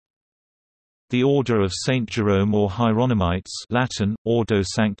The Order of Saint Jerome or Hieronymites Latin, Ordo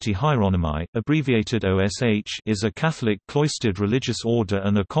Sancti Hieronymi, abbreviated OSH, is a Catholic cloistered religious order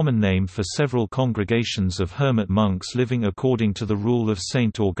and a common name for several congregations of hermit monks living according to the rule of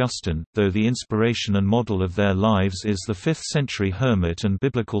Saint Augustine, though the inspiration and model of their lives is the 5th-century hermit and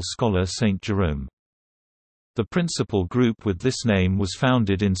biblical scholar Saint Jerome. The principal group with this name was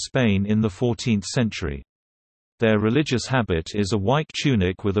founded in Spain in the 14th century. Their religious habit is a white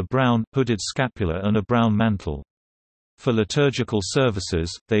tunic with a brown, hooded scapula and a brown mantle. For liturgical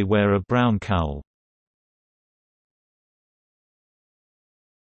services, they wear a brown cowl.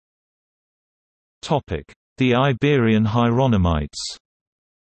 The Iberian Hieronymites.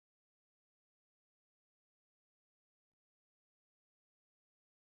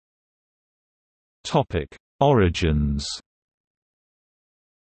 Origins.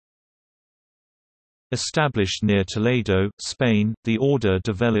 Established near Toledo, Spain, the order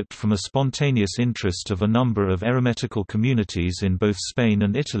developed from a spontaneous interest of a number of eremitical communities in both Spain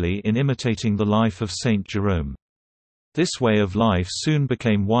and Italy in imitating the life of Saint Jerome. This way of life soon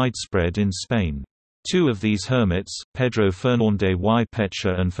became widespread in Spain. Two of these hermits, Pedro Fernández y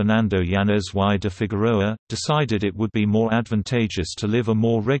Pecha and Fernando Yanez y de Figueroa, decided it would be more advantageous to live a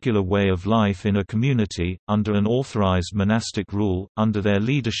more regular way of life in a community, under an authorized monastic rule. Under their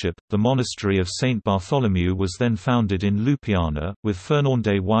leadership, the monastery of Saint Bartholomew was then founded in Lupiana, with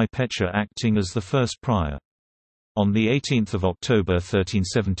Fernández y Pecha acting as the first prior. On 18 October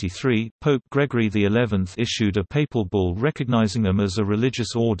 1373, Pope Gregory XI issued a papal bull recognizing them as a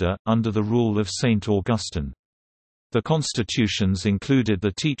religious order, under the rule of Saint Augustine. The constitutions included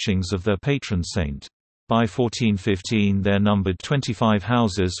the teachings of their patron saint. By 1415 there numbered 25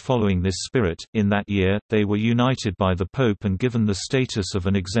 houses following this spirit. In that year, they were united by the Pope and given the status of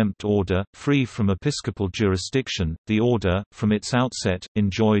an exempt order, free from episcopal jurisdiction. The order, from its outset,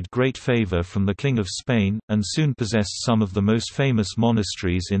 enjoyed great favor from the King of Spain, and soon possessed some of the most famous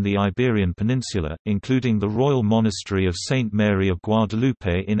monasteries in the Iberian Peninsula, including the Royal Monastery of Saint Mary of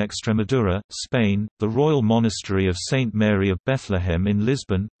Guadalupe in Extremadura, Spain, the Royal Monastery of Saint Mary of Bethlehem in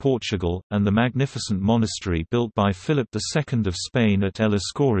Lisbon, Portugal, and the magnificent monastery built by Philip II of Spain at El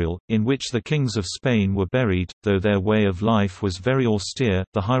Escorial, in which the kings of Spain were buried. Though their way of life was very austere,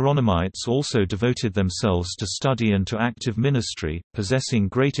 the Hieronymites also devoted themselves to study and to active ministry, possessing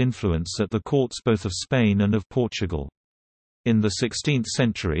great influence at the courts both of Spain and of Portugal. In the 16th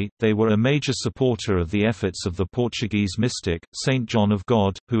century, they were a major supporter of the efforts of the Portuguese mystic, Saint John of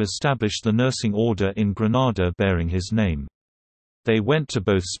God, who established the nursing order in Granada bearing his name. They went to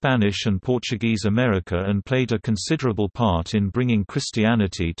both Spanish and Portuguese America and played a considerable part in bringing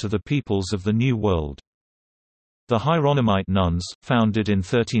Christianity to the peoples of the New World. The Hieronymites nuns, founded in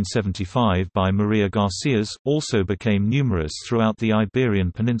 1375 by Maria Garcias, also became numerous throughout the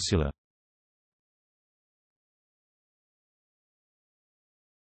Iberian Peninsula.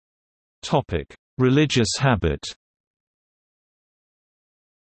 Religious habit.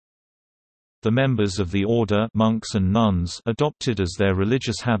 The members of the order, monks and nuns, adopted as their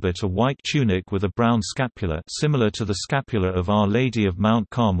religious habit a white tunic with a brown scapula similar to the scapula of Our Lady of Mount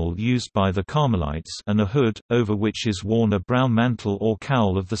Carmel used by the Carmelites, and a hood, over which is worn a brown mantle or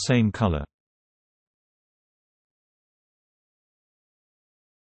cowl of the same color.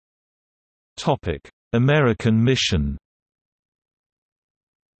 American mission.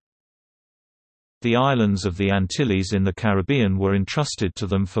 The islands of the Antilles in the Caribbean were entrusted to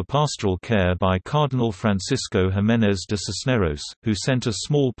them for pastoral care by Cardinal Francisco Jiménez de Cisneros, who sent a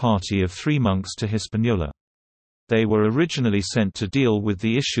small party of 3 monks to Hispaniola. They were originally sent to deal with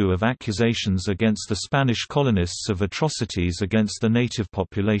the issue of accusations against the Spanish colonists of atrocities against the native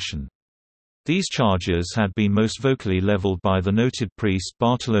population. These charges had been most vocally leveled by the noted priest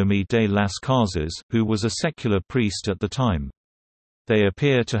Bartolomé de las Casas, who was a secular priest at the time. They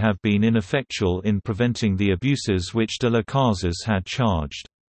appear to have been ineffectual in preventing the abuses which de las Casas had charged.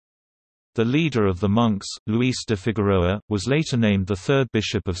 The leader of the monks, Luis de Figueroa, was later named the third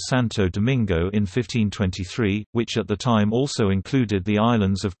bishop of Santo Domingo in 1523, which at the time also included the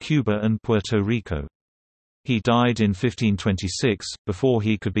islands of Cuba and Puerto Rico. He died in 1526, before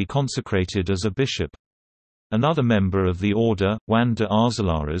he could be consecrated as a bishop. Another member of the order, Juan de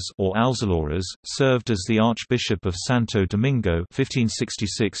Arzuláras or Alzalaras, served as the Archbishop of Santo Domingo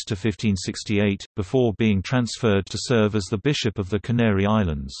 1566–1568, before being transferred to serve as the Bishop of the Canary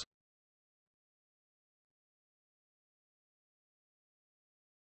Islands.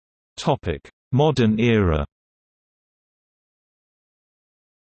 Modern era.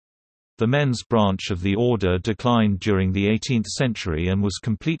 The men's branch of the order declined during the 18th century and was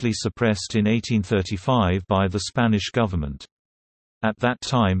completely suppressed in 1835 by the Spanish government. At that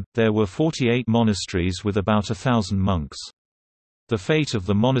time, there were 48 monasteries with about 1,000 monks. The fate of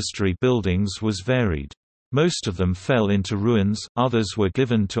the monastery buildings was varied. Most of them fell into ruins, others were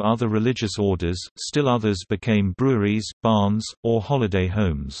given to other religious orders, still others became breweries, barns, or holiday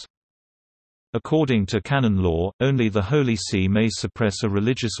homes. According to canon law, only the Holy See may suppress a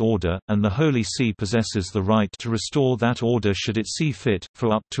religious order, and the Holy See possesses the right to restore that order should it see fit,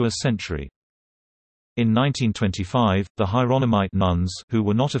 for up to a century. In 1925, the Hieronymites nuns, who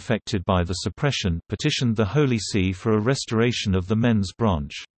were not affected by the suppression, petitioned the Holy See for a restoration of the men's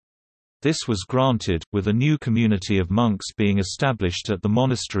branch. This was granted, with a new community of monks being established at the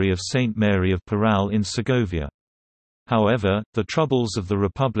monastery of Saint Mary of Parral in Segovia. However, the troubles of the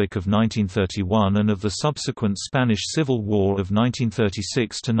Republic of 1931 and of the subsequent Spanish Civil War of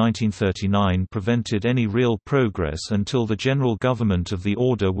 1936–1939 prevented any real progress until the general government of the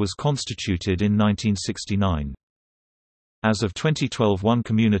order was constituted in 1969. As of 2012, one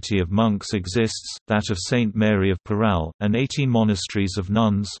community of monks exists, that of Saint Mary of Parral, and 18 monasteries of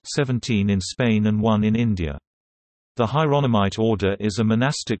nuns, 17 in Spain and 1 in India. The Hieronymites order is a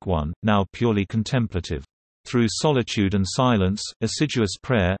monastic one, now purely contemplative. Through solitude and silence, assiduous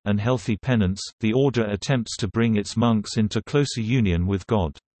prayer, and healthy penance, the order attempts to bring its monks into closer union with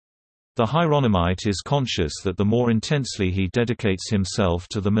God. The Hieronymite is conscious that the more intensely he dedicates himself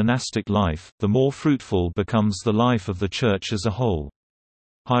to the monastic life, the more fruitful becomes the life of the Church as a whole.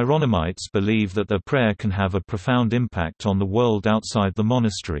 Hieronymites believe that their prayer can have a profound impact on the world outside the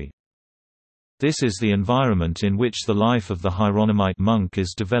monastery. This is the environment in which the life of the Hieronymite monk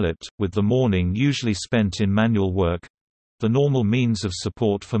is developed, with the morning usually spent in manual work—the normal means of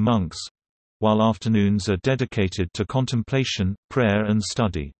support for monks—while afternoons are dedicated to contemplation, prayer and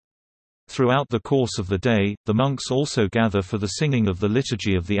study. Throughout the course of the day, the monks also gather for the singing of the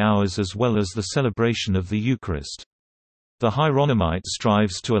Liturgy of the Hours as well as the celebration of the Eucharist. The Hieronymite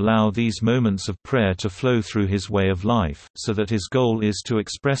strives to allow these moments of prayer to flow through his way of life, so that his goal is to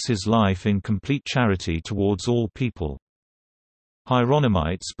express his life in complete charity towards all people.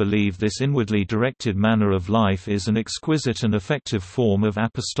 Hieronymites believe this inwardly directed manner of life is an exquisite and effective form of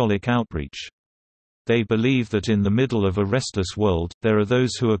apostolic outreach. They believe that in the middle of a restless world, there are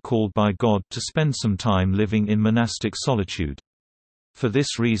those who are called by God to spend some time living in monastic solitude. For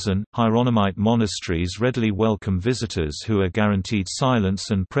this reason, Hieronymite monasteries readily welcome visitors who are guaranteed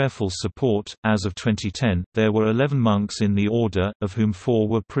silence and prayerful support. As of 2010, there were 11 monks in the order, of whom 4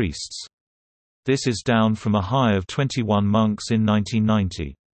 were priests. This is down from a high of 21 monks in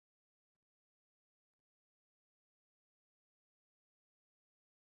 1990.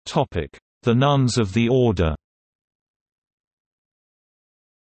 Topic: The nuns of the order.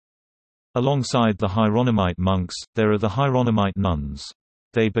 Alongside the Hieronymite monks, there are the Hieronymite nuns.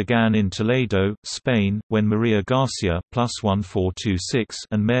 They began in Toledo, Spain, when Maria Garcia +1426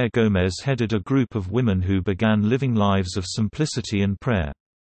 and Mare Gomez headed a group of women who began living lives of simplicity and prayer.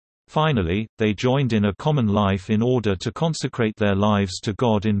 Finally, they joined in a common life in order to consecrate their lives to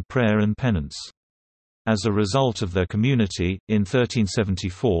God in prayer and penance. As a result of their community, in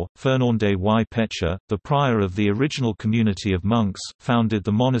 1374, Fernando y Pecha, the prior of the original community of monks, founded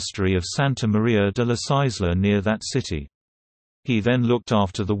the monastery of Santa Maria de la Isla near that city. He then looked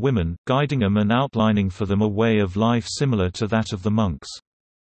after the women, guiding them and outlining for them a way of life similar to that of the monks.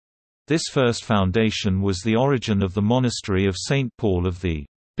 This first foundation was the origin of the monastery of St. Paul of the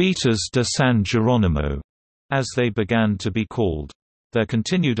Beaters de San Geronimo, as they began to be called. Their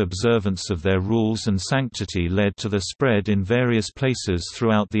continued observance of their rules and sanctity led to their spread in various places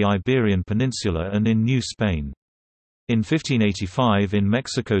throughout the Iberian Peninsula and in New Spain. In 1585 in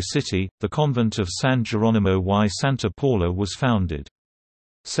Mexico City, the convent of San Geronimo y Santa Paula was founded.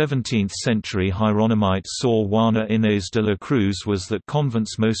 17th-century Hieronymite Sor Juana Inés de la Cruz was that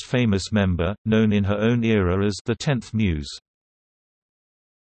convent's most famous member, known in her own era as the 10th Muse.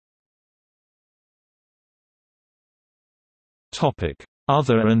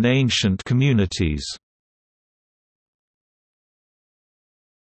 Other and ancient communities.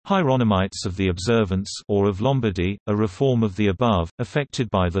 Hieronymites of the Observance or of Lombardy, a reform of the above, effected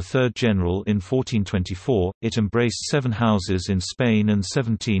by the Third General in 1424, it embraced 7 houses in Spain and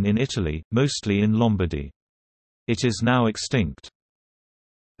 17 in Italy, mostly in Lombardy. It is now extinct.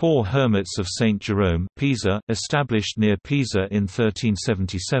 Poor Hermits of Saint Jerome, Pisa, established near Pisa in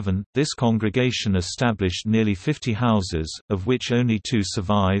 1377, this congregation established nearly 50 houses, of which only 2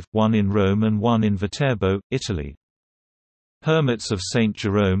 survive, one in Rome and one in Viterbo, Italy. Hermits of Saint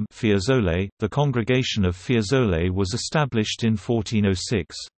Jerome, Fiesole, the congregation of Fiesole was established in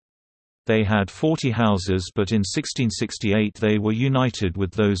 1406. They had 40 houses, but in 1668 they were united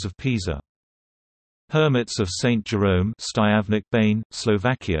with those of Pisa. Hermits of Saint Jerome, Stajavnik Bane,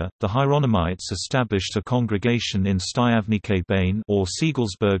 Slovakia. The Hieronymites established a congregation in Stajavnike Bane or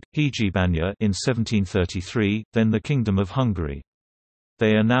Siegelsberg, Hegibania in 1733, then the Kingdom of Hungary.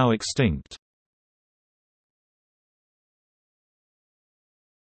 They are now extinct.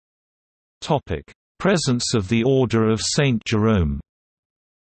 Topic: Presence of the Order of Saint Jerome.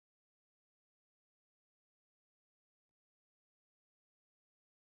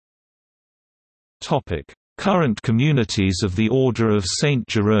 Topic: Current communities of the Order of Saint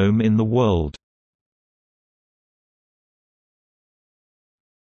Jerome in the world.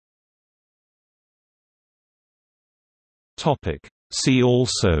 Topic: See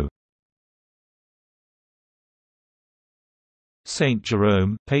also. Saint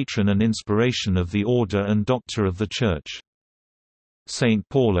Jerome, patron and inspiration of the Order and Doctor of the Church. Saint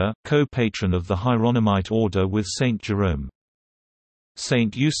Paula, co-patron of the Hieronymite Order with Saint Jerome.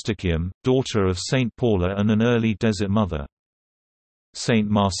 Saint Eustochium, daughter of Saint Paula and an early desert mother. Saint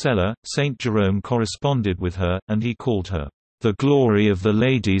Marcella, Saint Jerome corresponded with her, and he called her, "the glory of the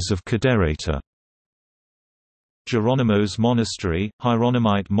ladies of Caderata." Jeronimo's Monastery,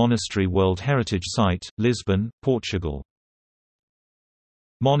 Hieronymite Monastery World Heritage Site, Lisbon, Portugal.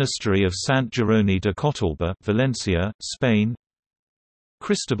 Monastery of Sant Jeroni de Cotalba, Valencia, Spain.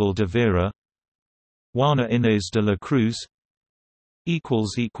 Cristobal de Vera. Juana Inés de la Cruz.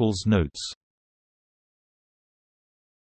 Notes